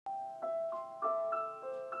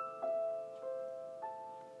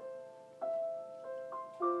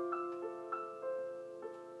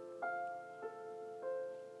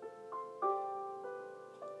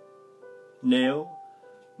Nếu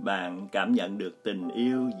bạn cảm nhận được tình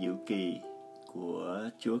yêu diệu kỳ của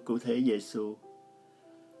Chúa Cứu Thế Giêsu,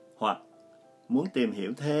 hoặc muốn tìm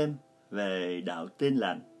hiểu thêm về đạo Tin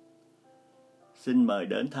Lành, xin mời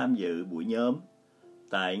đến tham dự buổi nhóm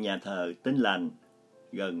tại nhà thờ Tin Lành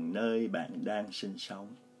gần nơi bạn đang sinh sống.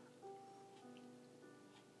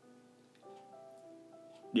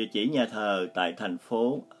 Địa chỉ nhà thờ tại thành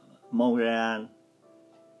phố Montreal,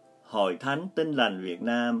 Hội Thánh Tin Lành Việt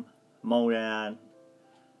Nam, Montreal,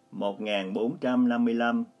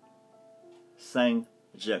 1455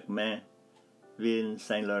 Saint-Germain, Ville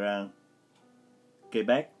Saint-Laurent,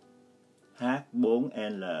 Quebec,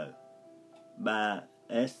 H4L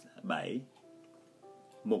 3S7.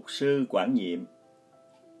 Mục sư quản nhiệm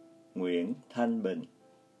Nguyễn Thanh Bình.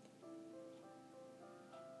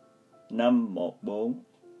 514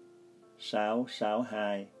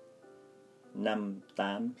 662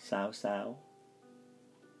 5866.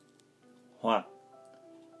 Hoặc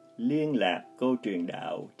liên lạc cô truyền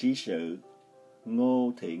đạo trí sự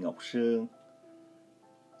Ngô Thị Ngọc Sương,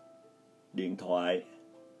 điện thoại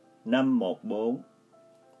 514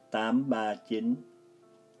 839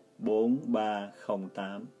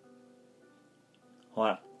 4308.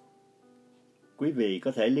 Hoặc quý vị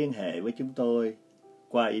có thể liên hệ với chúng tôi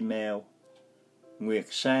qua email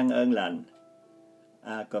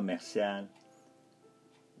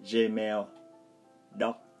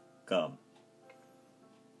nguyetsangân@gmail.com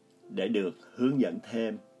để được hướng dẫn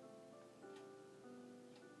thêm.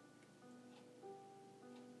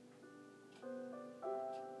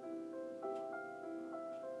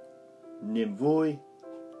 Niềm vui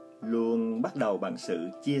luôn bắt đầu bằng sự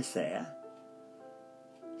chia sẻ.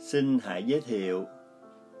 Xin hãy giới thiệu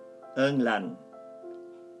ơn lành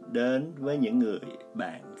đến với những người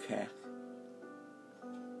bạn khác.